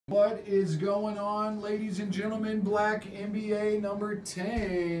What is going on, ladies and gentlemen? Black NBA number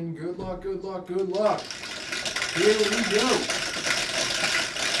 10. Good luck, good luck, good luck. Here we go.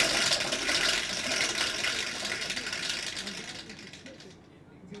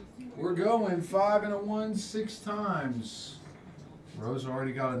 We're going 5 and a 1, 6 times. Rose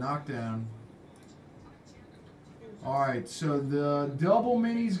already got a knockdown. All right, so the double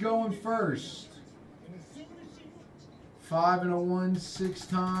mini's going first. 5 and a 1, 6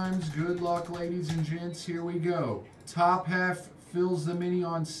 times. Good luck, ladies and gents. Here we go. Top half fills the mini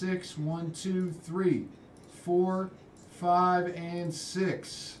on 6. 1, 2, 3, 4, 5, and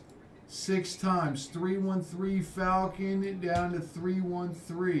 6. 6 times. 313 Falcon down to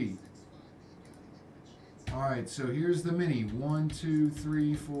 313. All right, so here's the mini. 1, 2,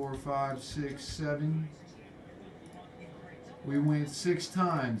 3, 4, 5, 6, 7. We went 6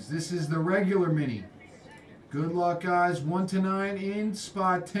 times. This is the regular mini. Good luck, guys. 1 to 9 in.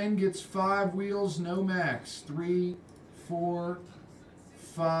 Spot 10 gets 5 wheels, no max. 3, 4,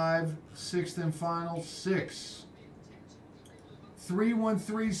 5, 6th and final, 6.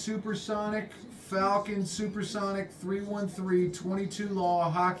 313 Supersonic, Falcon Supersonic, 313, 22 Law,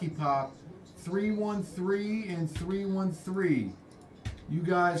 Hockey Pop, 313 and 313. You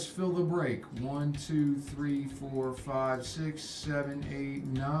guys fill the break. 1, 2, 3, 4, 5, 6, 7, 8,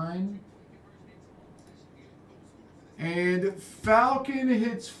 9. And Falcon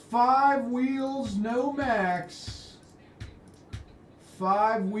hits 5 wheels, no max.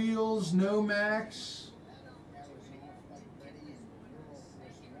 5 wheels, no max.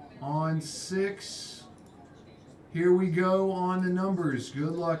 On 6. Here we go on the numbers.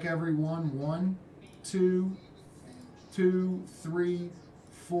 Good luck, everyone. 1, 2, 2, 3,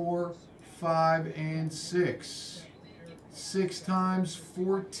 4, 5, and 6. 6 times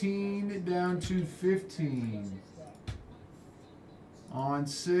 14 down to 15. On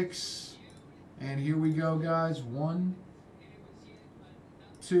 6. And here we go, guys. 1,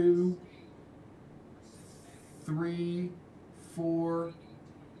 2, 3, 4,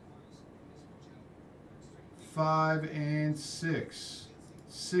 5, and 6.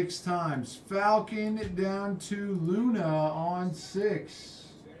 6 times. Falcon down to Luna on 6.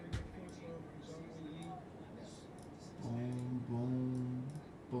 Boom, boom,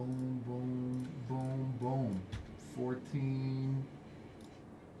 boom, boom, boom, boom. 14.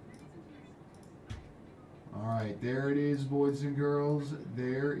 All right, there it is, boys and girls.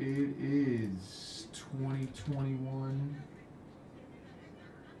 There it is. 2021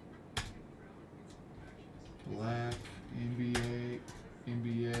 Black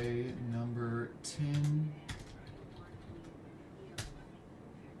NBA number 10.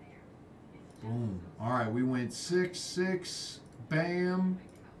 Boom. All right, we went 6, 6, bam,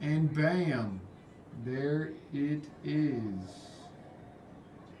 and bam. There it is.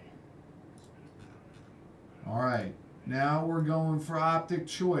 All right, now we're going for optic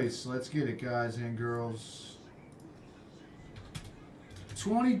choice. Let's get it, guys and girls.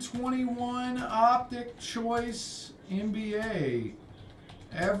 2021 optic choice NBA.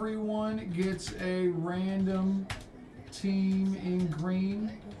 Everyone gets a random team in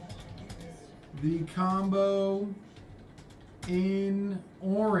green. The combo in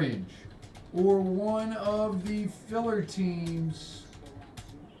orange, or one of the filler teams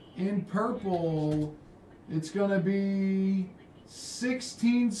in purple. It's going to be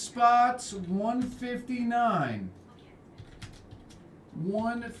 16 spots, 159.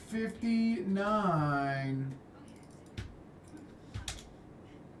 159.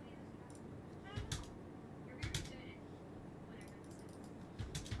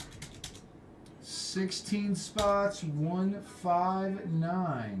 $16 spots,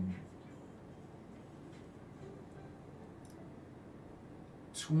 159.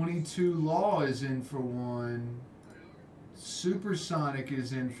 22 Law is in for 1. Supersonic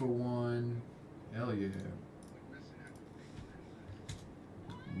is in for 1. Hell yeah.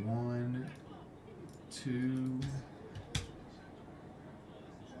 1, 2.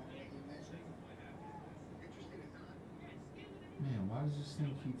 Man, why does this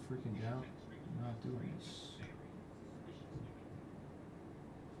thing keep freaking down? I'm not doing this.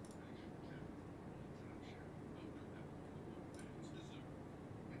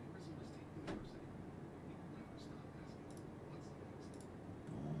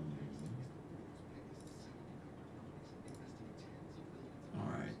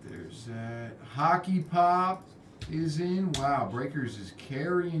 There's that. Hockey Pop is in. Wow, Breakers is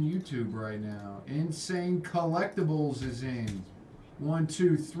carrying YouTube right now. Insane Collectibles is in. 1,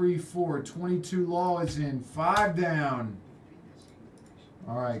 2, 3, 4. 22 Law is in. 5 down.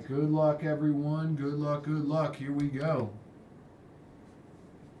 All right, good luck, everyone. Good luck, good luck. Here we go.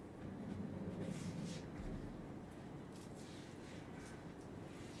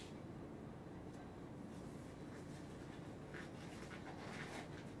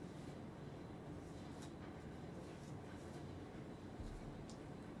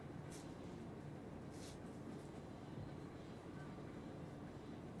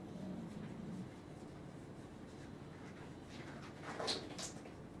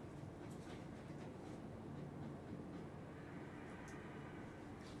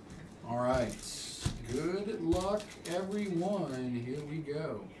 All right. Good luck, everyone. Here we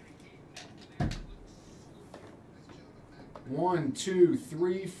go. 1, 2,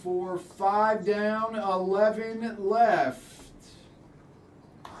 3, 4, 5 down, 11 left.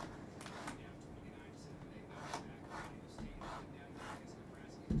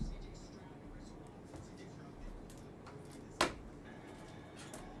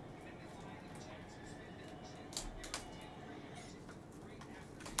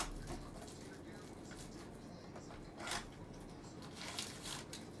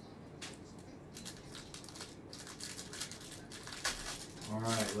 All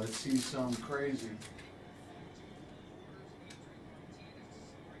right, let's see something crazy.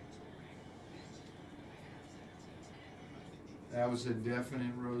 That was a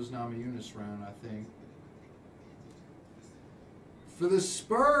definite Rose Namajunas round, I think. For the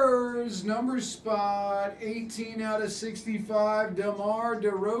Spurs, number spot, 18 out of 65, DeMar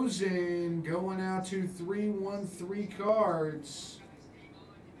DeRozan, going out to 313 cards.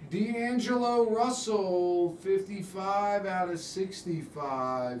 D'Angelo Russell, 55 out of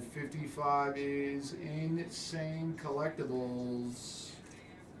 65. 55 is Insane Collectibles.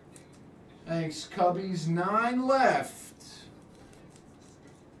 Thanks, Cubbies. 9 left.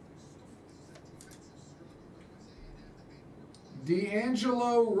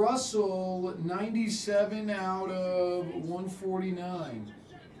 D'Angelo Russell, 97 out of 149.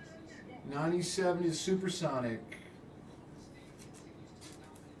 97 is Supersonic.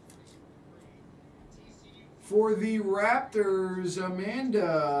 For the Raptors, Amanda,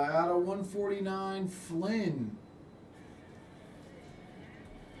 out of 149, Flynn.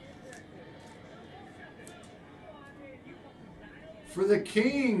 For the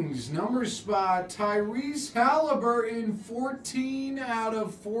Kings, number spot, Tyrese Halliburton, 14 out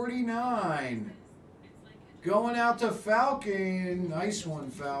of 49. Going out to Falcon. Nice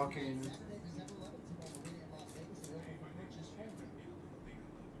one, Falcon.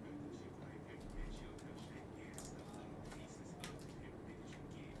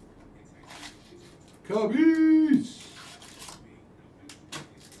 Cubbies!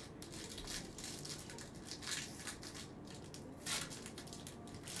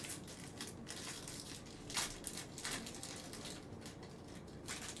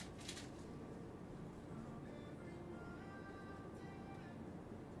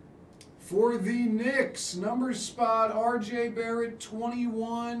 For the Knicks, number spot, R.J. Barrett,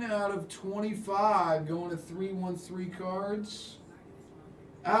 21 out of 25, going to 313 cards.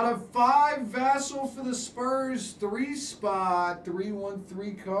 Out of 5, Vassell for the Spurs, 3 spot,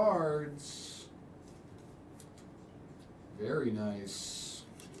 313 cards. Very nice.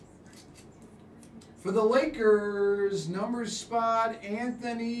 For the Lakers, number spot,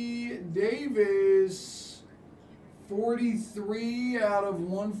 Anthony Davis, 43 out of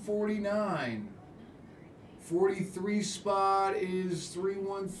 149. 43 spot is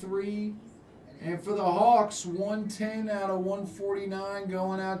 313. And for the Hawks, 110 out of 149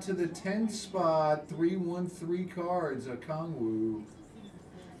 going out to the 10 spot, 313 cards, a Kongwu.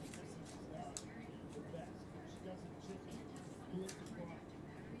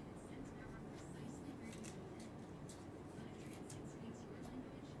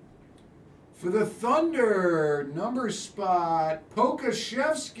 For the Thunder, number spot,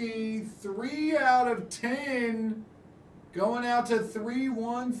 Pokashevsky, 3 out of 10. Going out to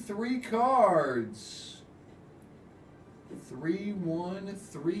 313 cards.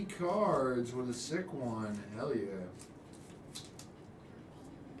 313 cards with a sick one. Hell yeah.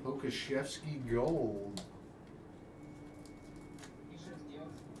 Pokashevsky gold.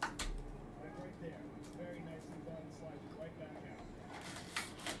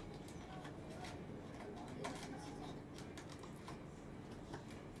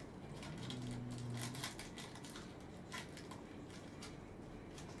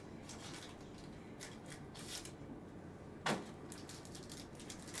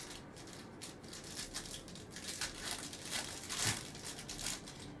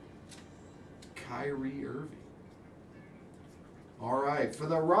 Kyrie Irving. All right, for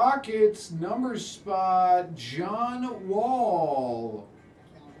the Rockets, number spot, John Wall.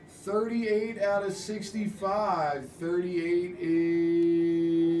 38 out of 65. 38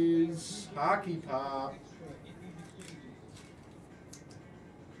 is Hockey Pop.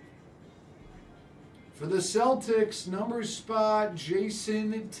 For the Celtics, number spot,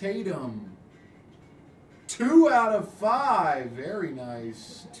 Jason Tatum. 2 out of 5. Very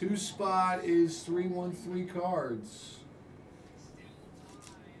nice. 2 spot is 313 cards.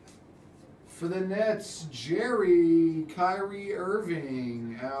 For the Nets, Jerry, Kyrie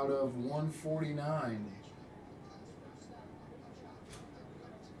Irving out of 149.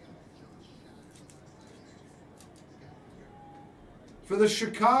 For the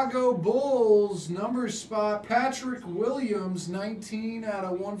Chicago Bulls, number spot, Patrick Williams, 19 out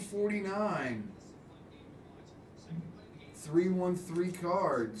of 149. 313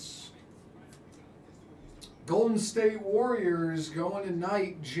 cards. Golden State Warriors going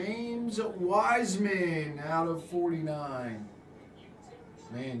tonight, James Wiseman out of 49.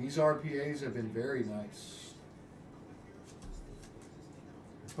 Man, these RPAs have been very nice.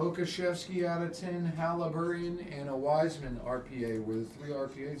 Pokashevsky out of 10, Halliburton, and a Wiseman RPA were the 3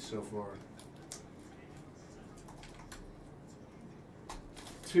 RPAs so far.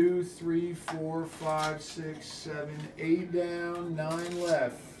 2, 3, 4, 5, 6, 7, 8 down, 9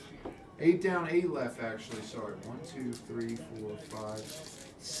 left. 8 down, 8 left actually, sorry. 1, 2, 3, 4, 5,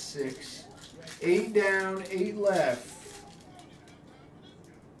 6. 8 down, 8 left.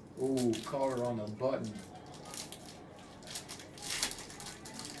 Ooh, caught her on the button.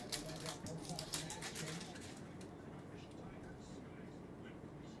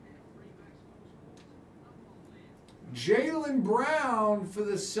 Jaylen Brown for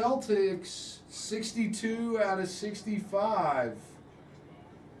the Celtics, 62 out of 65.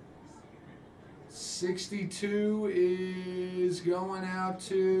 62 is going out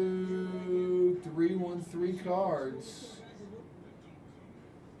to 313 cards.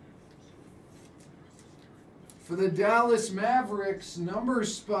 For the Dallas Mavericks, number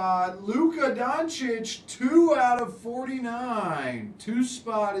spot, Luka Doncic, 2 out of 49. 2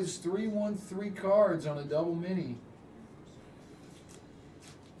 spot is 313 cards on a double mini.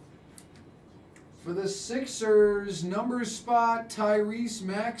 For the Sixers, number spot, Tyrese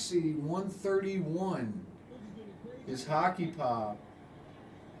Maxey, 131. His hockey pop.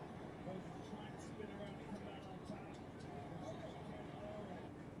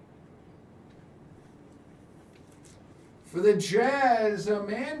 For the Jazz,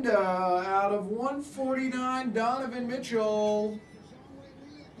 Amanda, out of 149, Donovan Mitchell.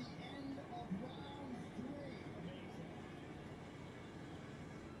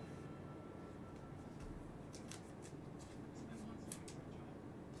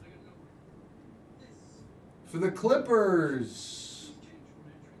 For the Clippers,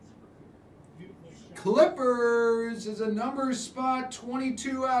 Clippers is a number spot,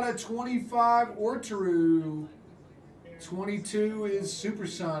 22 out of 25, Orteru. 22 is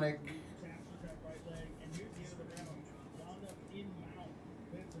Supersonic.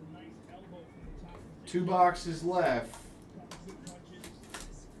 Two boxes left.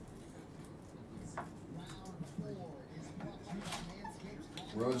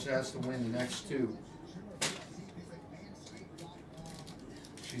 Rose has to win the next 2.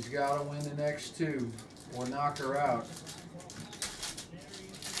 She's got to win the next 2 or knock her out.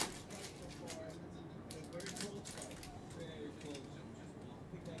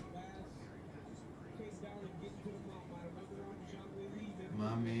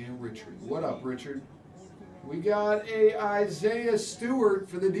 My man Richard. What up, Richard? We got a Isaiah Stewart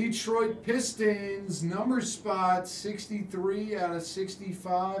for the Detroit Pistons. Number spot, 63 out of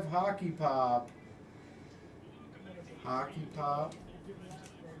 65. Hockey pop. Hockey pop.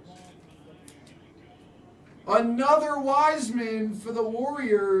 Another Wiseman for the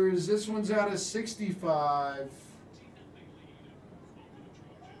Warriors. This one's out of 65.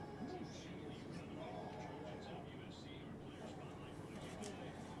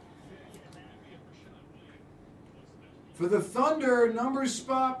 For the Thunder, number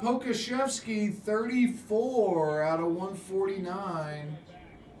spot, Pokashevsky, 34 out of 149.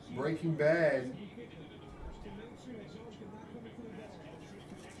 Breaking Bad.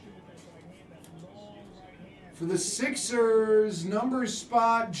 For the Sixers, number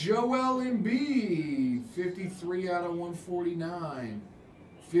spot, Joel Embiid, 53 out of 149.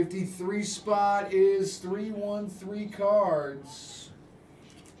 53 spot is 313 cards.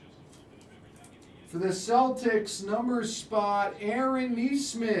 For the Celtics, number spot, Aaron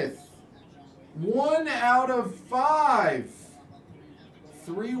Nesmith, 1 out of 5.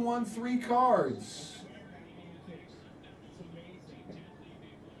 313 cards.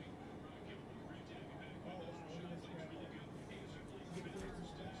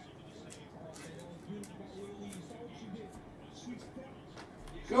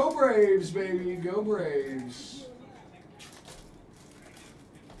 Go Braves, baby. Go Braves.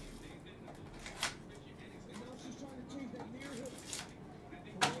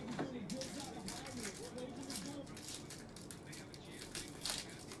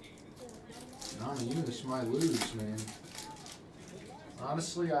 Donna Eunice might lose, man.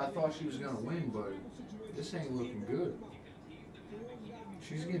 Honestly, I thought she was going to win, but this ain't looking good.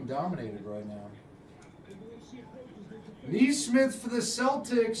 She's getting dominated right now. Neesmith for the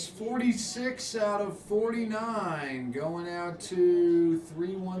Celtics, 46 out of 49. Going out to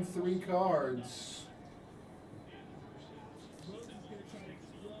 313 cards.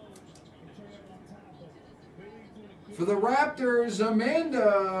 For the Raptors, Amanda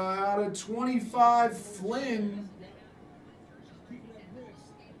out of 25, Flynn.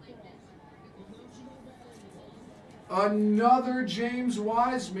 Another James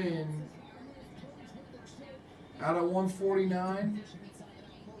Wiseman out of 149.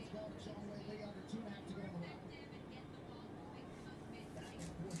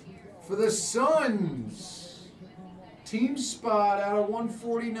 For the Suns, team spot out of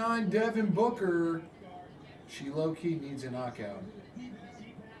 149, Devin Booker. She low-key needs a knockout.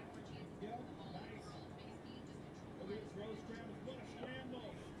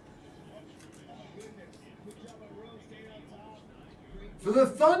 For the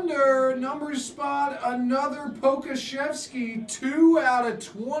Thunder, number spot, another Pokashevsky, 2 out of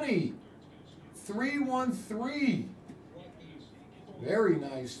 20. 313. Very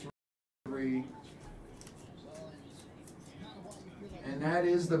nice 3. And that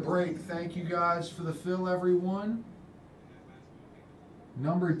is the break. Thank you guys for the fill, everyone.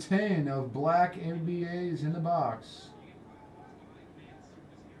 Number 10 of Black NBA is in the box.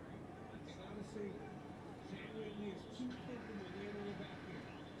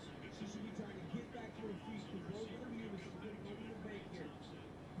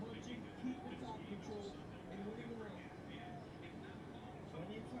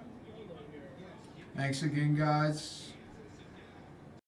 Thanks again, guys.